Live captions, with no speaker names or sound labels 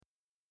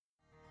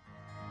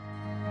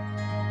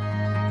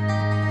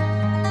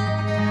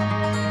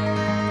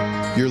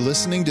You're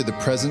listening to the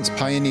Presence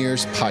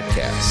Pioneers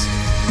podcast.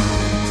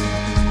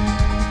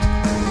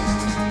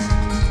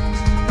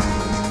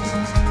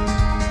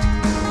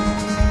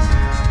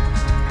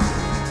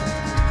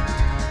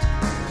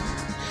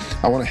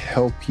 I want to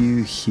help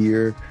you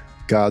hear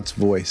God's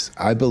voice.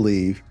 I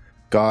believe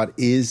God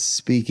is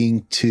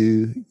speaking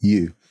to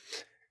you.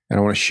 And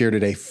I want to share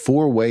today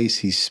 4 ways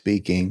he's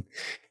speaking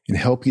and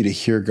help you to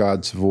hear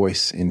God's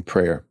voice in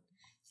prayer.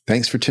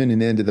 Thanks for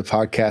tuning in to the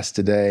podcast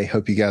today.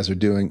 Hope you guys are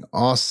doing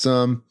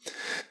awesome.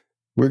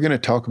 We're going to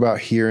talk about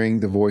hearing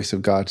the voice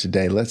of God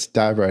today. Let's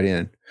dive right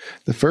in.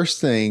 The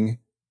first thing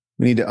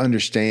we need to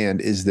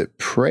understand is that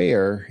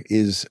prayer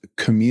is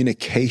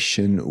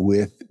communication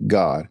with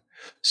God.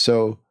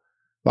 So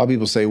a lot of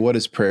people say, what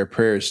is prayer?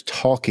 Prayer is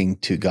talking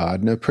to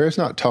God. No, prayer is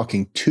not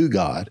talking to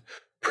God.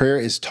 Prayer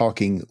is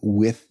talking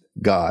with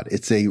God.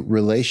 It's a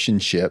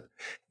relationship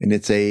and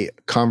it's a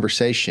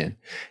conversation.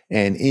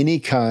 And any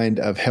kind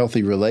of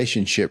healthy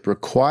relationship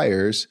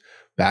requires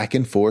back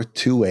and forth,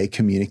 two-way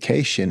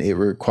communication. It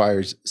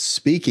requires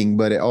speaking,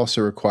 but it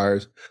also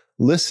requires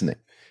listening.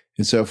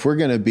 And so if we're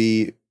going to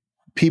be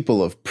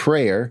people of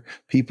prayer,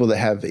 people that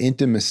have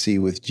intimacy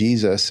with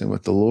Jesus and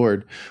with the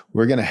Lord,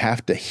 we're going to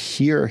have to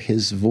hear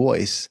his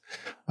voice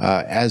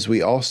as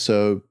we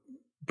also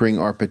bring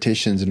our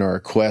petitions and our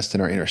requests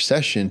and our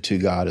intercession to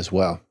God as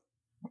well.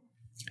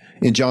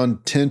 In John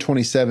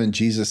 10:27,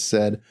 Jesus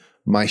said,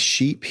 "My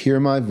sheep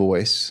hear my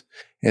voice,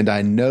 and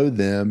I know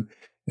them,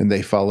 and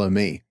they follow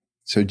me."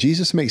 So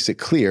Jesus makes it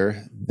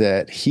clear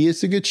that he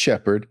is the good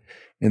shepherd,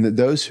 and that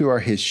those who are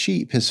his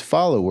sheep, his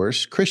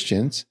followers,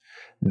 Christians,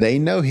 they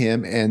know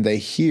him and they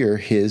hear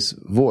his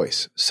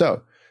voice.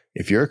 So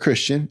if you're a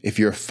Christian, if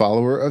you're a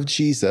follower of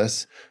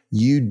Jesus,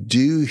 you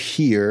do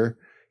hear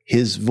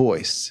his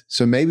voice.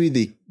 So maybe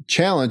the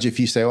challenge, if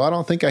you say, well, I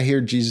don't think I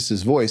hear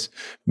Jesus' voice,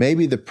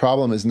 maybe the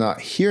problem is not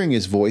hearing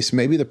his voice.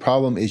 Maybe the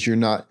problem is you're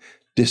not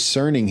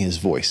discerning his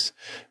voice.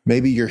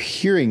 Maybe you're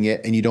hearing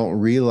it and you don't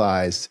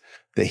realize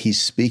that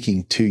he's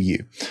speaking to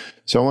you.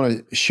 So I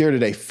want to share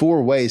today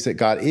 4 ways that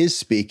God is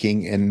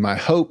speaking. And my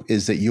hope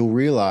is that you'll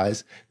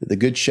realize that the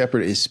Good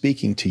Shepherd is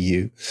speaking to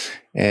you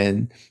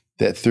and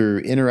that through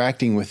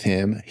interacting with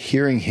him,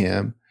 hearing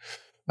him,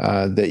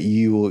 that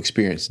you will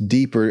experience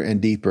deeper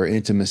and deeper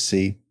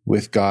intimacy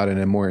with God and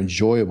a more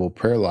enjoyable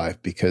prayer life,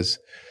 because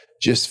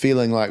just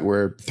feeling like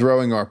we're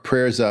throwing our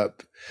prayers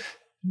up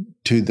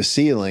to the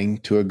ceiling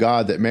to a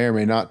God that may or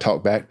may not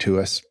talk back to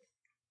us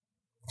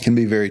can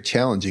be very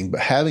challenging.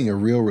 But having a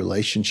real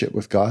relationship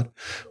with God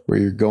where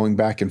you're going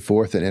back and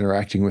forth and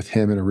interacting with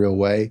him in a real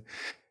way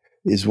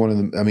is one of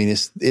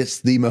the, it's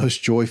the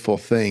most joyful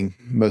thing,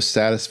 most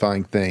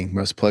satisfying thing,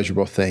 most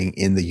pleasurable thing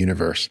in the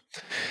universe.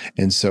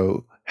 And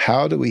so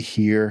how do we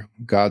hear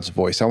God's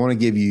voice? I want to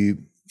give you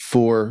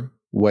 4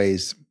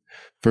 ways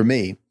for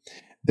me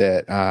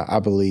that I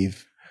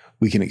believe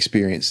we can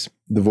experience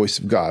the voice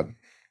of God.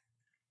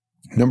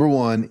 Number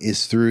 1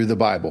 is through the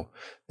Bible.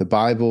 The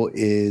Bible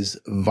is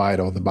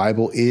vital. The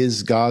Bible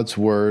is God's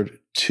word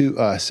to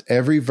us.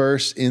 Every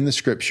verse in the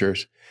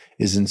scriptures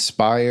is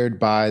inspired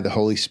by the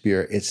Holy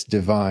Spirit. It's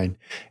divine,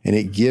 and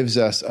it gives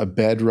us a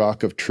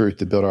bedrock of truth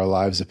to build our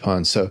lives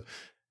upon. So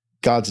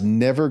God's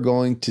never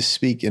going to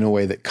speak in a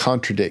way that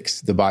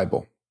contradicts the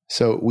Bible.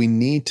 So we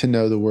need to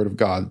know the word of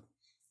God.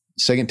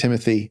 2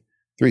 Timothy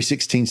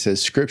 3:16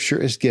 says,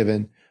 Scripture is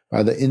given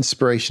by the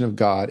inspiration of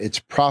God. It's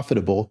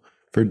profitable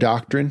for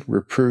doctrine,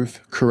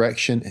 reproof,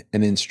 correction,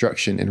 and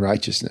instruction in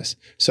righteousness.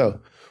 So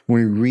when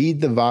we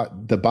read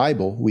the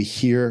Bible, we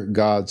hear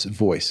God's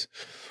voice.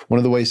 One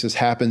of the ways this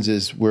happens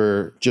is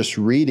we're just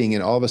reading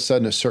and all of a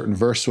sudden a certain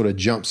verse sort of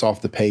jumps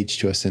off the page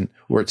to us, and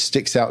or it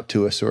sticks out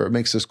to us, or it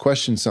makes us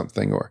question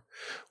something, or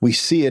we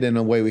see it in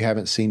a way we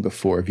haven't seen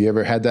before. Have you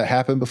ever had that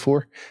happen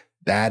before?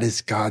 That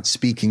is God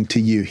speaking to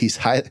you.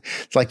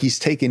 It's like he's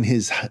taken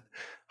his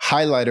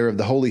highlighter of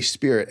the Holy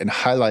Spirit and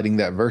highlighting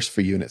that verse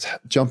for you, and it's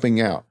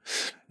jumping out.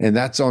 And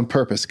that's on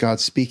purpose.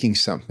 God's speaking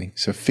something.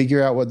 So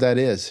figure out what that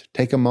is.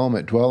 Take a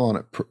moment, dwell on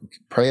it,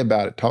 pray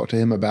about it, talk to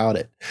him about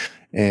it.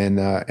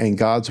 And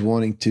God's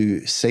wanting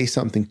to say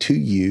something to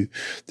you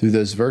through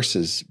those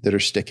verses that are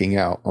sticking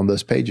out on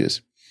those pages.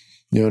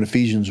 You know, in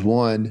Ephesians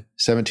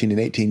 1:17 and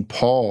 18,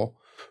 Paul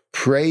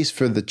prays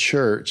for the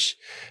church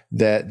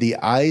that the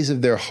eyes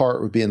of their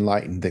heart would be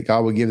enlightened, that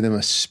God would give them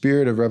a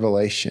spirit of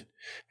revelation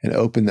and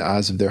open the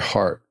eyes of their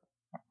heart.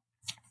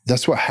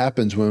 That's what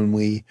happens when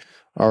we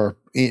are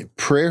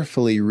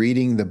prayerfully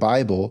reading the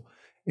Bible,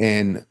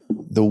 and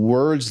the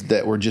words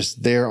that were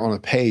just there on a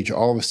page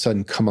all of a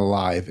sudden come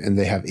alive, and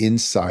they have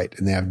insight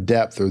and they have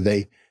depth, or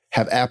they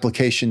have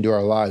application to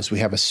our lives. We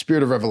have a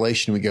spirit of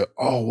revelation. We go,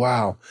 oh,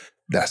 wow,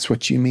 that's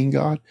what you mean,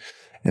 God?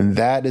 And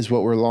that is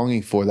what we're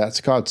longing for. That's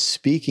God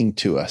speaking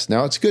to us.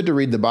 Now, it's good to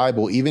read the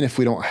Bible, even if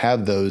we don't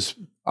have those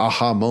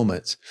aha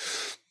moments.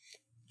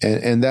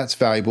 And that's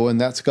valuable, and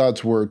that's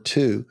God's word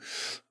too.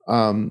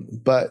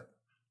 But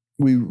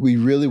we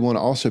really want to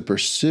also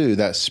pursue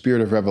that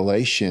spirit of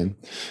revelation,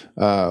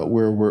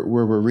 where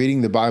we're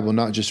reading the Bible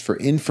not just for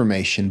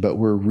information, but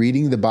we're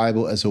reading the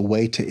Bible as a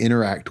way to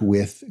interact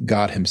with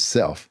God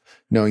himself.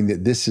 knowing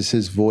that this is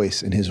his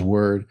voice and his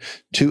word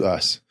to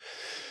us.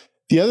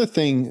 The other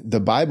thing the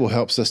Bible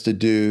helps us to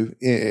do,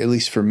 at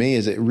least for me,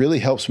 is it really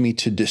helps me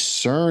to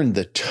discern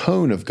the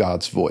tone of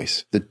God's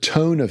voice, the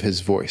tone of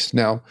his voice.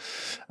 Now,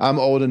 I'm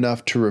old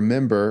enough to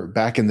remember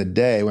back in the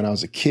day when I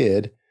was a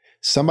kid,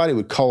 somebody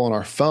would call on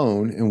our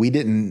phone and we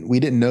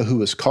didn't know who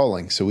was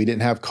calling. So we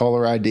didn't have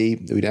caller ID.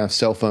 We didn't have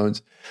cell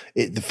phones.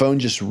 The phone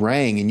just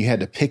rang and you had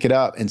to pick it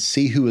up and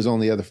see who was on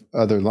the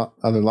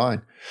other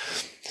line.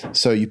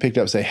 So you picked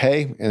up, say,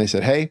 hey, and they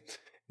said, hey.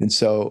 And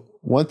so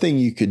one thing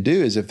you could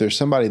do is if there's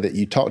somebody that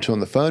you talk to on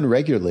the phone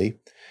regularly,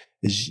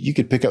 is you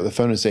could pick up the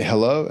phone and say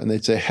hello, and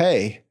they'd say,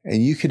 hey,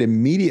 and you could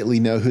immediately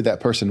know who that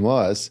person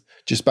was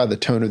just by the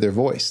tone of their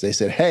voice. They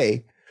said,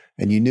 hey,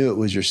 and you knew it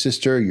was your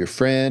sister, your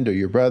friend, or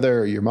your brother,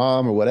 or your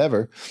mom, or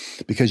whatever,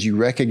 because you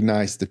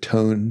recognized the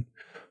tone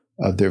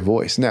of their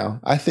voice. Now,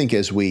 I think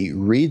as we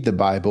read the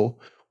Bible,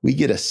 we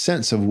get a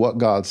sense of what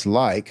God's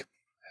like,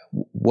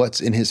 what's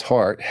in his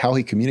heart, how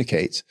he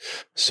communicates,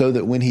 so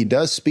that when he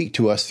does speak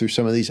to us through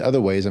some of these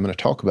other ways I'm going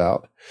to talk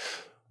about,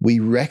 we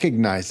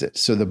recognize it.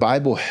 So the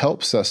Bible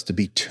helps us to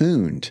be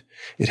tuned.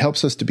 It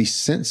helps us to be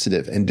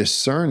sensitive and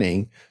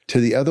discerning to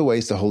the other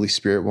ways the Holy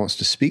Spirit wants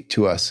to speak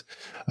to us.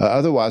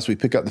 Otherwise, we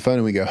pick up the phone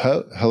and we go,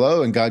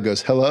 hello, and God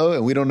goes, hello,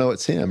 and we don't know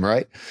it's him,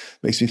 right?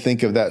 Makes me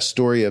think of that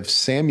story of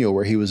Samuel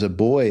where he was a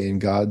boy and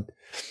God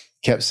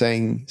kept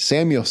saying,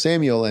 Samuel,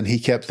 Samuel, and he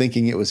kept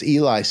thinking it was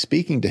Eli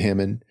speaking to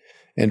him.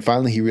 And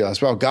finally he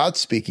realized, well, God's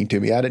speaking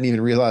to me. I didn't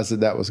even realize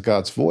that was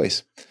God's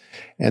voice.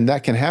 And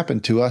that can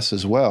happen to us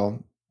as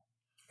well.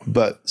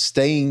 But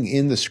staying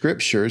in the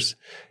scriptures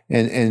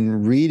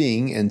and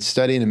reading and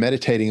studying and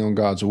meditating on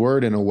God's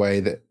word in a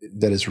way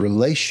that is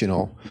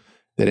relational,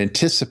 that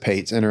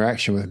anticipates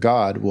interaction with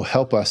God, will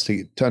help us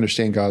to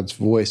understand God's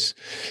voice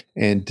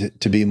and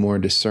to be more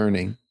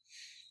discerning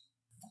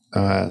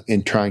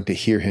in trying to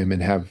hear him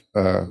and have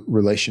a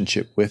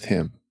relationship with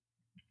him.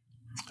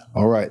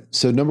 All right.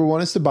 So number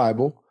one is the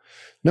Bible.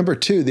 Number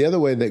two, the other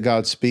way that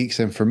God speaks,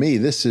 and for me,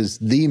 this is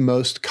the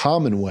most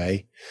common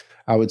way,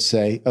 I would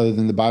say, other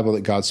than the Bible,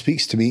 that God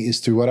speaks to me, is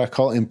through what I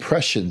call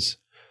impressions.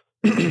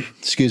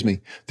 Excuse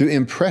me, through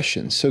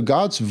impressions. So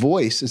God's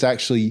voice is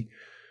actually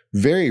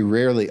very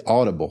rarely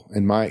audible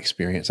in my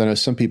experience. I know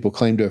some people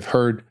claim to have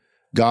heard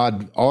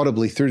God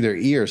audibly through their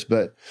ears,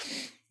 but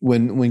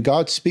when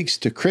God speaks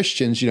to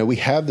Christians, we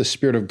have the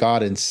Spirit of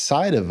God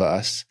inside of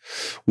us.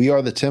 We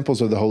are the temples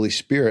of the Holy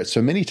Spirit.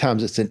 So many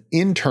times it's an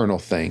internal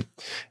thing.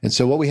 And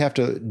so what we have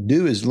to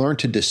do is learn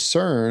to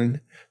discern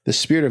the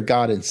Spirit of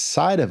God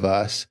inside of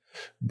us,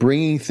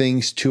 bringing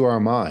things to our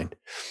mind,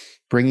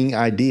 bringing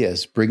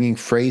ideas, bringing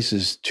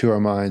phrases to our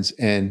minds,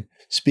 and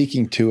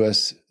speaking to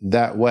us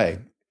that way.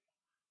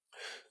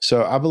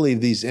 So I believe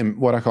these,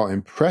 what I call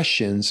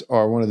impressions,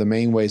 are one of the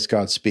main ways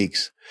God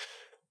speaks.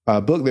 A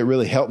book that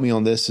really helped me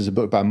on this is a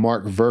book by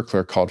Mark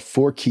Verkler called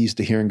 4 Keys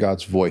to Hearing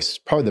God's Voice.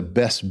 Probably the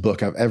best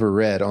book I've ever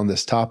read on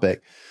this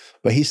topic.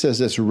 But he says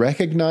this: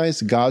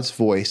 recognize God's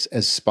voice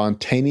as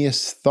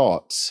spontaneous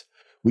thoughts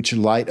which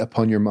light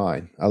upon your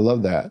mind. I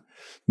love that.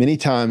 Many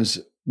times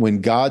when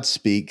God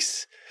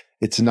speaks,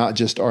 it's not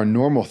just our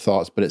normal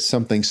thoughts, but it's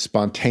something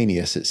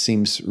spontaneous. It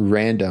seems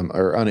random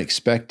or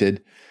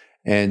unexpected,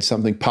 and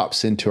something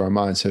pops into our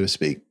mind, so to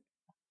speak.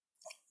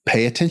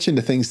 Pay attention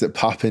to things that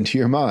pop into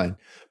your mind.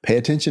 Pay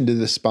attention to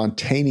the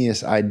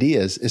spontaneous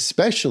ideas,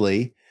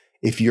 especially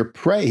if you're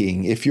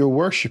praying, if you're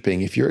worshiping,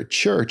 if you're at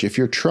church, if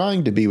you're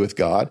trying to be with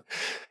God.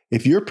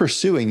 If you're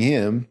pursuing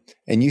him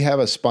and you have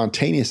a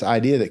spontaneous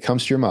idea that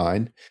comes to your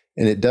mind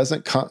and it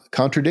doesn't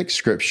contradict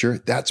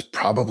Scripture, that's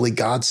probably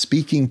God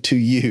speaking to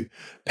you.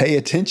 Pay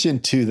attention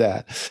to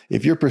that.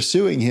 If you're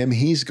pursuing him,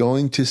 he's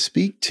going to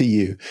speak to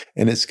you,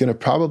 and it's going to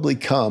probably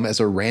come as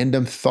a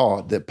random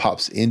thought that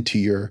pops into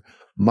your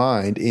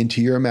mind,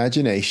 into your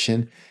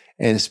imagination.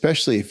 And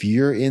especially if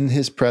you're in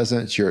his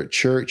presence, you're at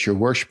church, you're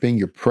worshiping,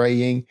 you're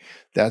praying,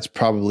 that's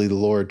probably the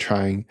Lord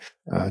trying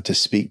to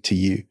speak to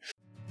you.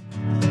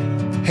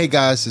 Hey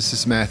guys, this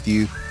is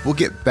Matthew. We'll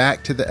get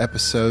back to the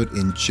episode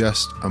in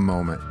just a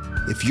moment.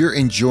 If you're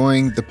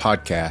enjoying the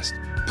podcast,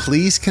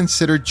 please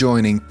consider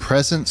joining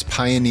Presence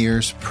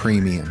Pioneers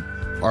Premium,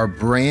 our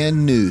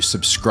brand new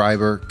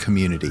subscriber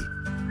community.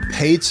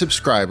 Paid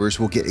subscribers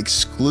will get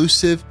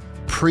exclusive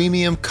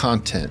premium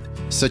content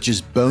such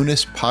as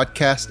bonus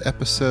podcast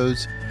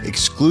episodes,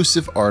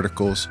 exclusive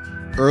articles,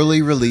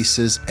 early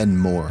releases, and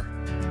more.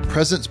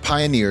 Presence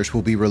Pioneers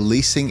will be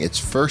releasing its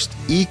first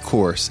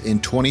e-course in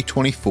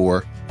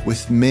 2024,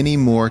 with many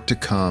more to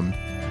come.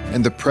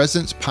 And the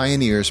Presence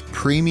Pioneers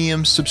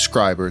premium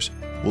subscribers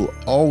will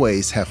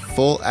always have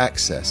full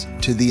access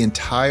to the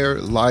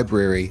entire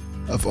library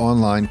of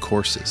online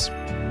courses.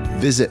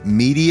 Visit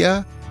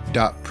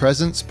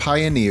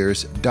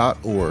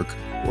media.presencepioneers.org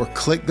or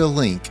click the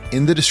link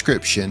in the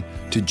description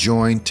to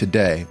join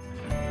today.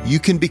 You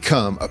can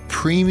become a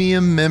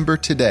premium member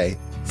today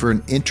for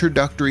an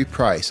introductory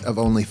price of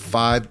only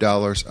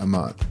 $5 a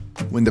month.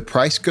 When the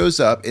price goes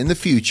up in the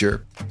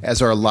future,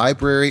 as our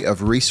library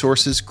of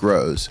resources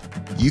grows,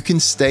 you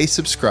can stay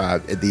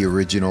subscribed at the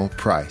original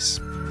price.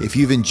 If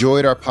you've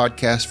enjoyed our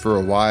podcast for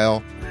a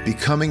while,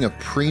 becoming a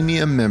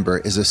premium member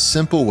is a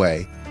simple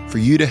way for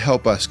you to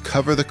help us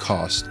cover the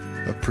cost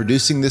of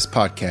producing this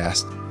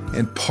podcast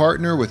and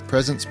partner with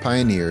Presence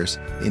Pioneers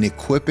in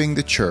equipping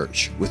the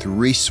church with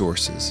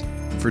resources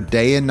for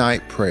day and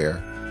night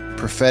prayer,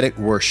 prophetic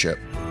worship,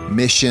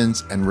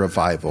 missions, and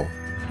revival.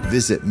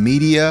 Visit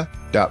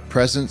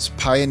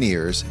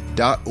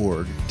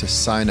media.presencepioneers.org to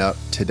sign up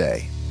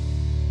today.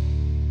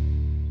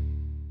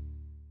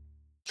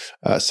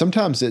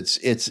 Sometimes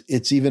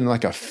it's even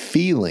like a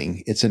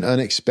feeling. It's an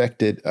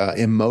unexpected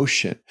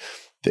emotion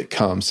that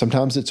comes.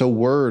 Sometimes it's a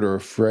word or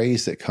a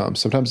phrase that comes.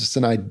 Sometimes it's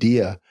an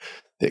idea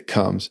that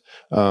comes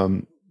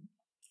in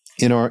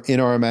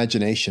our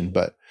imagination.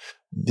 But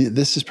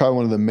this is probably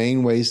one of the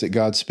main ways that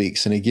God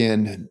speaks. And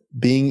again,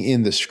 being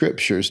in the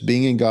scriptures,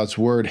 being in God's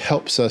word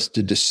helps us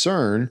to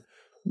discern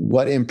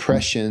what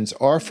impressions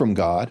are from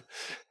God,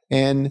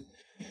 and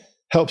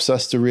helps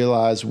us to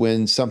realize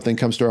when something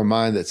comes to our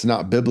mind that's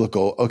not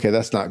biblical, okay,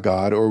 that's not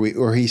God,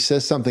 or he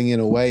says something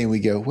in a way and we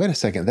go, wait a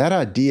second, that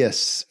idea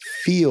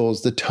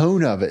feels, the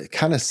tone of it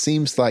kind of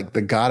seems like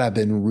the God I've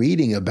been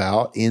reading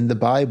about in the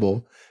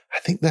Bible. I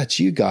think that's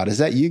you, God. Is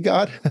that you,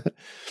 God?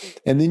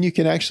 And then you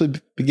can actually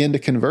begin to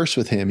converse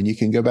with him and you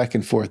can go back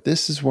and forth.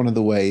 This is one of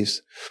the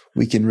ways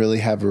we can really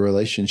have a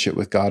relationship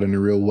with God in a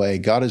real way.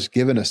 God has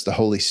given us the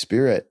Holy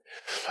Spirit,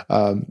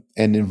 and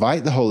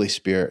invite the Holy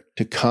Spirit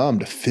to come,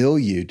 to fill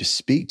you, to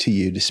speak to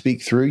you, to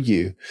speak through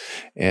you,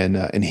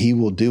 and he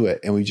will do it.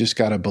 And we just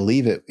got to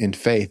believe it in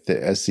faith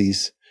that as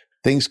these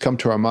things come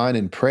to our mind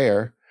in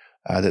prayer,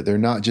 that they're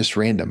not just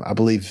random. I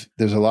believe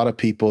there's a lot of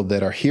people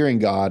that are hearing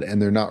God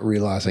and they're not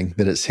realizing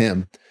that it's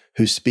him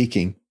who's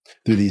speaking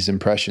through these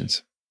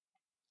impressions.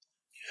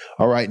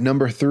 All right,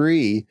 number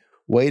 3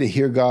 way to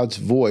hear God's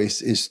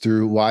voice is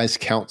through wise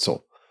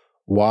counsel.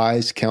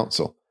 Wise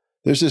counsel.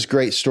 There's this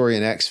great story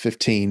in Acts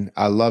 15.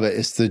 I love it.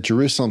 It's the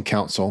Jerusalem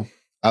Council.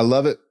 I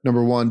love it,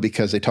 number 1,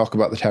 because they talk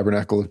about the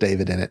tabernacle of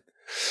David in it.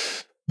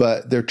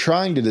 But they're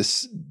trying to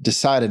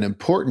decide an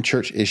important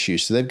church issue.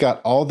 So they've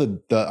got all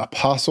the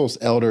apostles,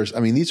 elders. I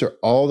mean, these are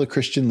all the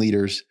Christian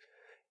leaders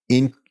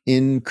in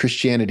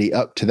Christianity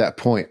up to that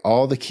point.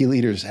 All the key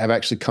leaders have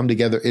actually come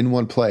together in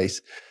one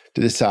place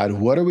to decide,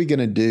 what are we going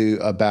to do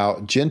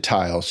about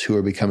Gentiles who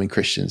are becoming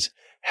Christians?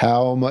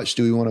 How much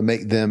do we want to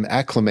make them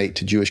acclimate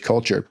to Jewish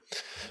culture?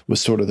 Was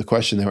sort of the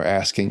question they were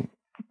asking.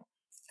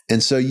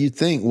 And so you'd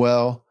think,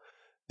 well,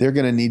 they're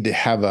going to need to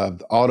have an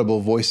audible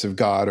voice of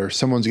God, or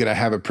someone's going to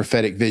have a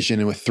prophetic vision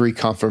and with 3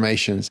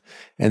 confirmations,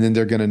 and then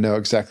they're going to know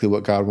exactly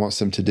what God wants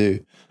them to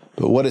do.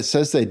 But what it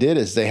says they did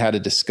is they had a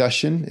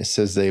discussion. It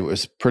says it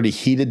was pretty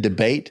heated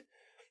debate.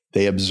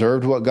 They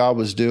observed what God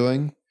was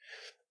doing.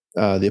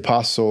 The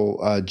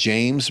apostle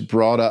James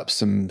brought up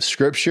some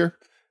scripture.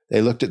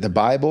 They looked at the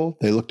Bible.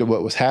 They looked at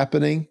what was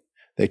happening.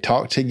 They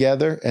talked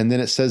together. And then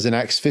it says in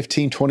Acts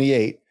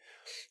 15:28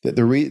 that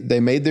they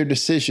made their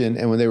decision.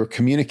 And when they were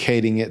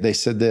communicating it, they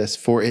said this,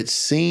 "For it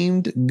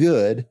seemed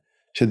good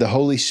to the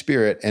Holy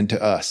Spirit and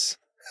to us."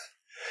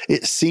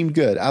 It seemed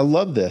good. I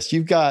love this.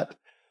 You've got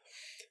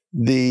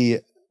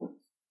the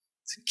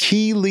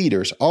key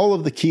leaders, all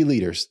of the key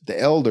leaders, the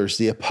elders,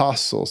 the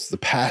apostles, the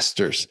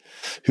pastors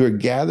who are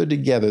gathered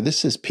together.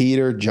 This is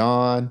Peter,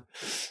 John,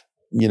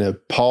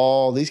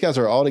 Paul. The guys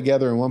are all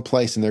together in one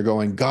place and they're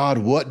going, God,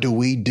 what do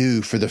we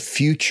do for the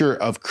future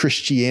of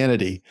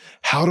Christianity?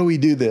 How do we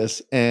do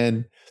this?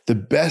 And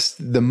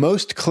the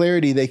most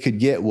clarity they could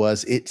get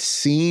was, it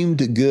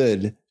seemed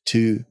good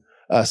to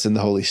us in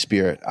the Holy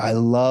Spirit. I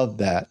love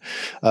that.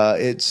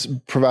 It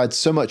provides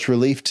so much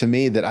relief to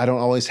me that I don't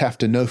always have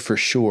to know for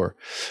sure,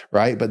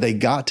 right? But they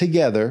got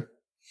together.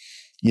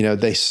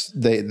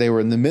 They were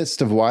in the midst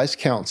of wise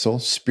counsel.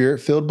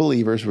 Spirit-filled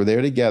believers were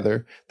there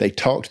together. They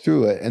talked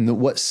through it. And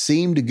what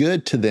seemed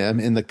good to them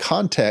in the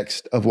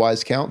context of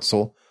wise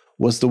counsel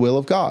was the will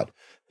of God.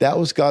 That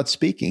was God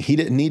speaking. He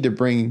didn't need to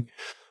bring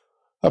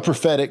a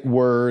prophetic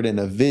word and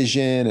a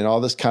vision and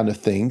all this kind of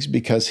things,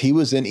 because he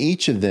was in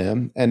each of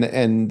them,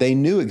 and they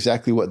knew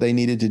exactly what they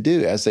needed to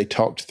do as they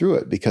talked through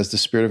it, because the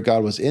Spirit of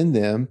God was in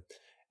them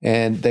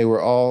and they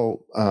were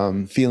all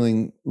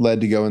feeling led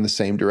to go in the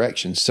same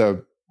direction.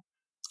 So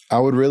I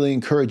would really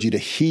encourage you to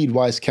heed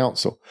wise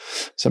counsel.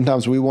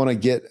 Sometimes we want to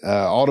get an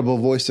audible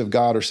voice of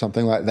God or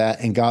something like that,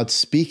 and God's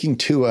speaking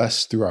to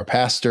us through our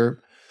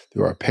pastor,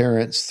 through our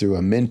parents, through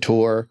a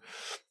mentor,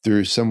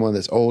 through someone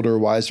that's older,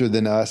 wiser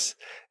than us.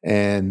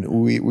 And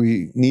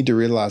we need to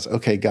realize,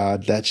 okay,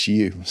 God, that's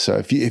you.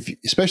 So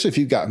especially if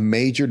you've got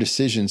major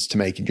decisions to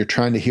make and you're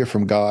trying to hear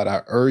from God,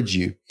 I urge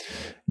you,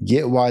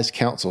 get wise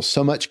counsel.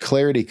 So much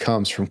clarity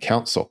comes from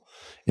counsel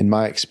in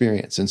my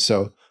experience. And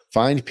so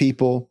find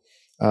people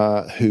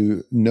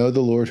who know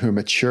the Lord, who are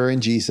mature in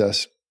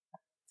Jesus,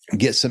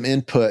 get some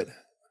input,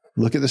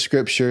 look at the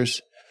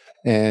scriptures.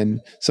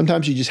 And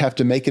sometimes you just have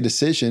to make a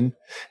decision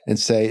and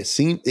say,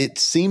 it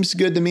seems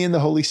good to me in the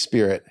Holy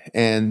Spirit.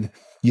 And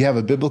you have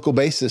a biblical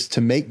basis to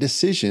make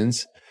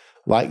decisions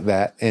like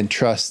that, and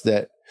trust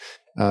that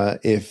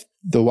if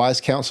the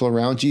wise counsel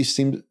around you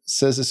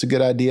says it's a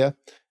good idea,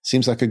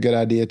 seems like a good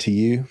idea to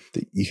you,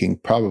 that you can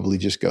probably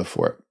just go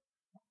for it.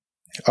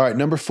 All right,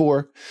 number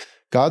 4,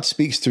 God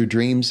speaks through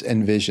dreams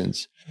and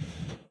visions.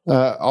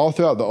 All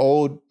throughout the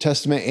Old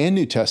Testament and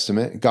New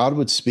Testament, God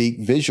would speak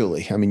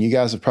visually. I mean, you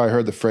guys have probably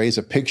heard the phrase,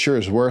 a picture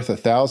is worth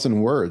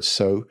 1,000 words.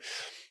 So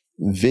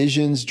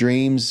visions,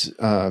 dreams,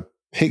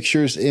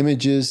 pictures,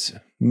 images,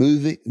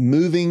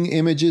 moving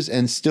images,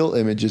 and still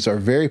images are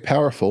very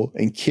powerful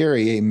and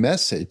carry a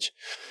message.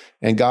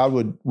 And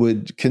God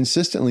would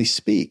consistently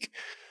speak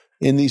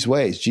in these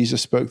ways.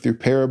 Jesus spoke through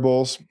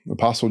parables.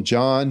 Apostle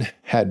John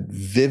had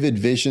vivid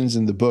visions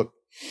in the book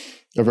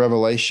of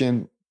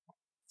Revelation.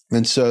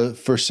 And so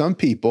for some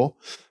people,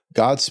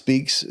 God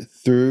speaks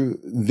through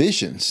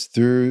visions,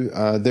 through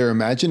their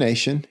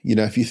imagination. You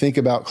know, if you think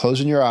about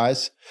closing your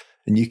eyes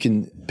and you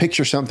can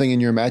picture something in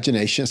your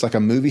imagination, it's like a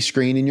movie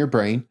screen in your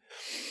brain.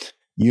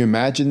 You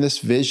imagine this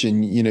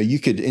vision, you know, you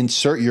could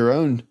insert your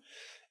own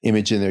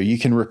image in there. You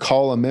can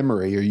recall a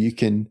memory, or you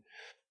can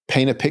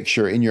paint a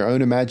picture in your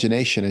own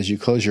imagination as you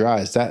close your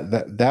eyes.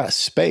 That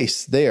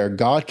space there,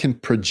 God can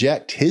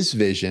project his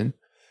vision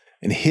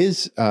and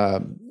his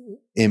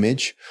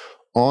image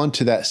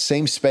onto that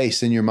same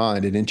space in your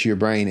mind and into your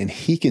brain, and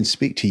he can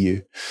speak to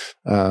you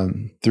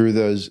through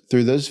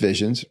those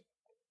visions.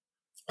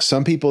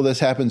 Some people, this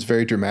happens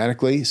very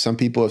dramatically. Some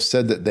people have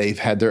said that they've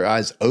had their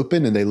eyes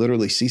open and they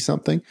literally see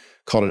something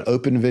called an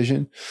open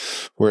vision,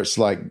 where it's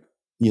like,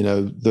 you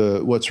know,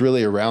 what's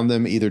really around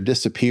them either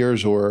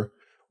disappears or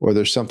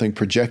there's something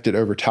projected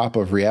over top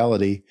of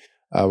reality,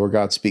 where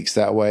God speaks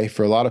that way.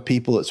 For a lot of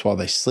people, it's while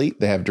they sleep,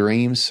 they have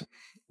dreams,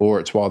 or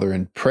it's while they're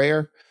in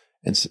prayer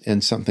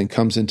and something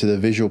comes into the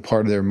visual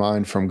part of their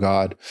mind from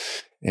God.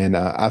 And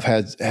I've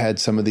had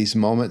some of these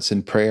moments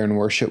in prayer and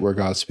worship where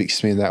God speaks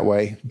to me in that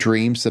way.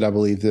 Dreams that I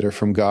believe that are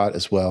from God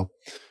as well.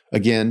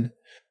 Again,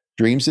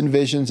 dreams and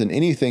visions and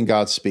anything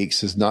God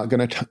speaks is not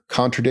going to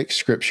contradict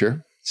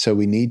Scripture. So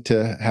we need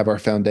to have our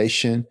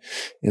foundation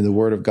in the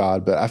Word of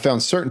God. But I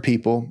found certain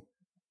people,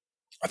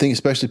 I think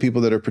especially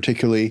people that are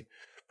particularly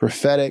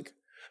prophetic,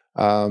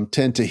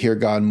 tend to hear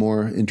God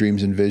more in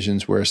dreams and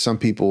visions, whereas some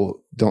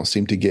people don't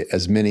seem to get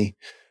as many.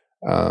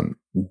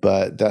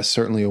 But that's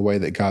certainly a way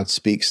that God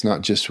speaks,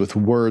 not just with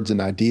words and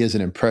ideas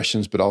and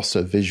impressions, but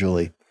also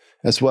visually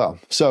as well.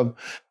 So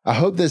I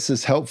hope this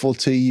is helpful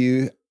to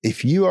you.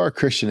 If you are a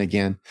Christian,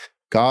 again,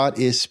 God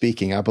is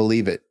speaking. I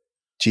believe it.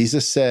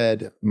 Jesus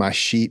said, "My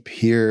sheep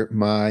hear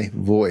my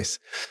voice."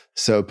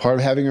 So part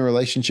of having a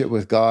relationship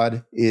with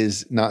God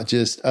is not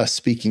just us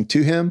speaking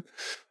to him,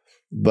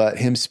 but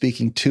him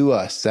speaking to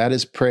us. That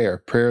is prayer.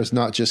 Prayer is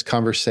not just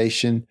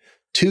conversation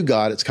to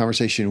God, it's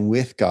conversation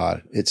with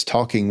God. It's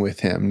talking with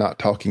him, not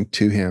talking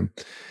to him.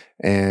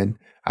 And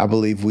I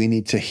believe we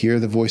need to hear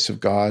the voice of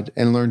God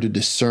and learn to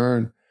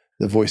discern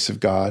the voice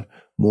of God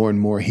more and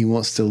more. He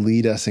wants to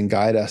lead us and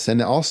guide us.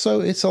 And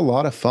also, it's a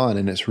lot of fun,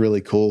 and it's really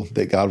cool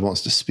that God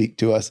wants to speak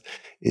to us.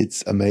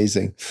 It's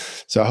amazing.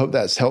 So I hope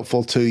that's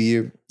helpful to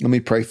you. Let me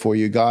pray for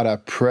you. God, I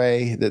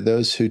pray that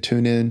those who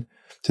tune in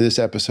to this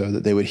episode,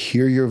 that they would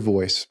hear your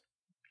voice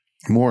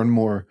more and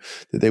more,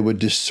 that they would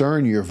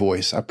discern your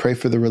voice. I pray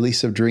for the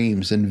release of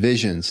dreams and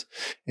visions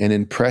and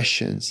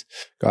impressions.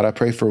 God, I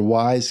pray for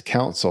wise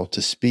counsel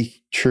to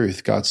speak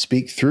truth. God,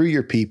 speak through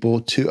your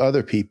people to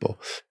other people.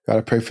 God,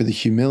 I pray for the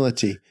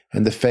humility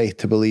and the faith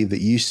to believe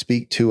that you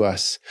speak to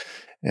us.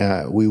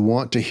 We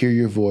want to hear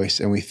your voice,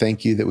 and we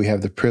thank you that we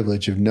have the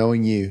privilege of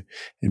knowing you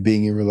and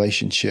being in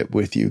relationship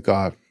with you,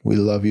 God. We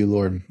love you,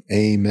 Lord.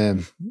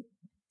 Amen.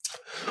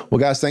 Well,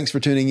 guys, thanks for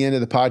tuning in to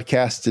the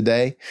podcast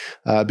today.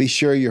 Be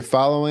sure you're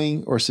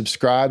following or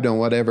subscribed on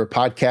whatever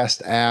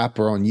podcast app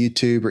or on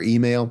YouTube or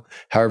email,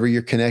 however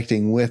you're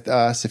connecting with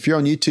us. If you're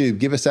on YouTube,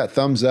 give us that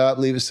thumbs up,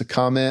 leave us a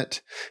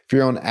comment. If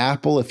you're on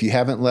Apple, if you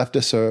haven't left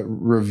us a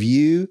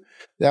review,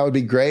 that would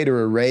be great,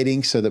 or a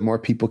rating so that more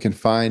people can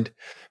find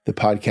the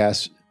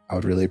podcast. I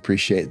would really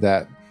appreciate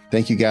that.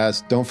 Thank you,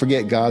 guys. Don't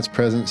forget, God's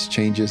presence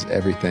changes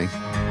everything.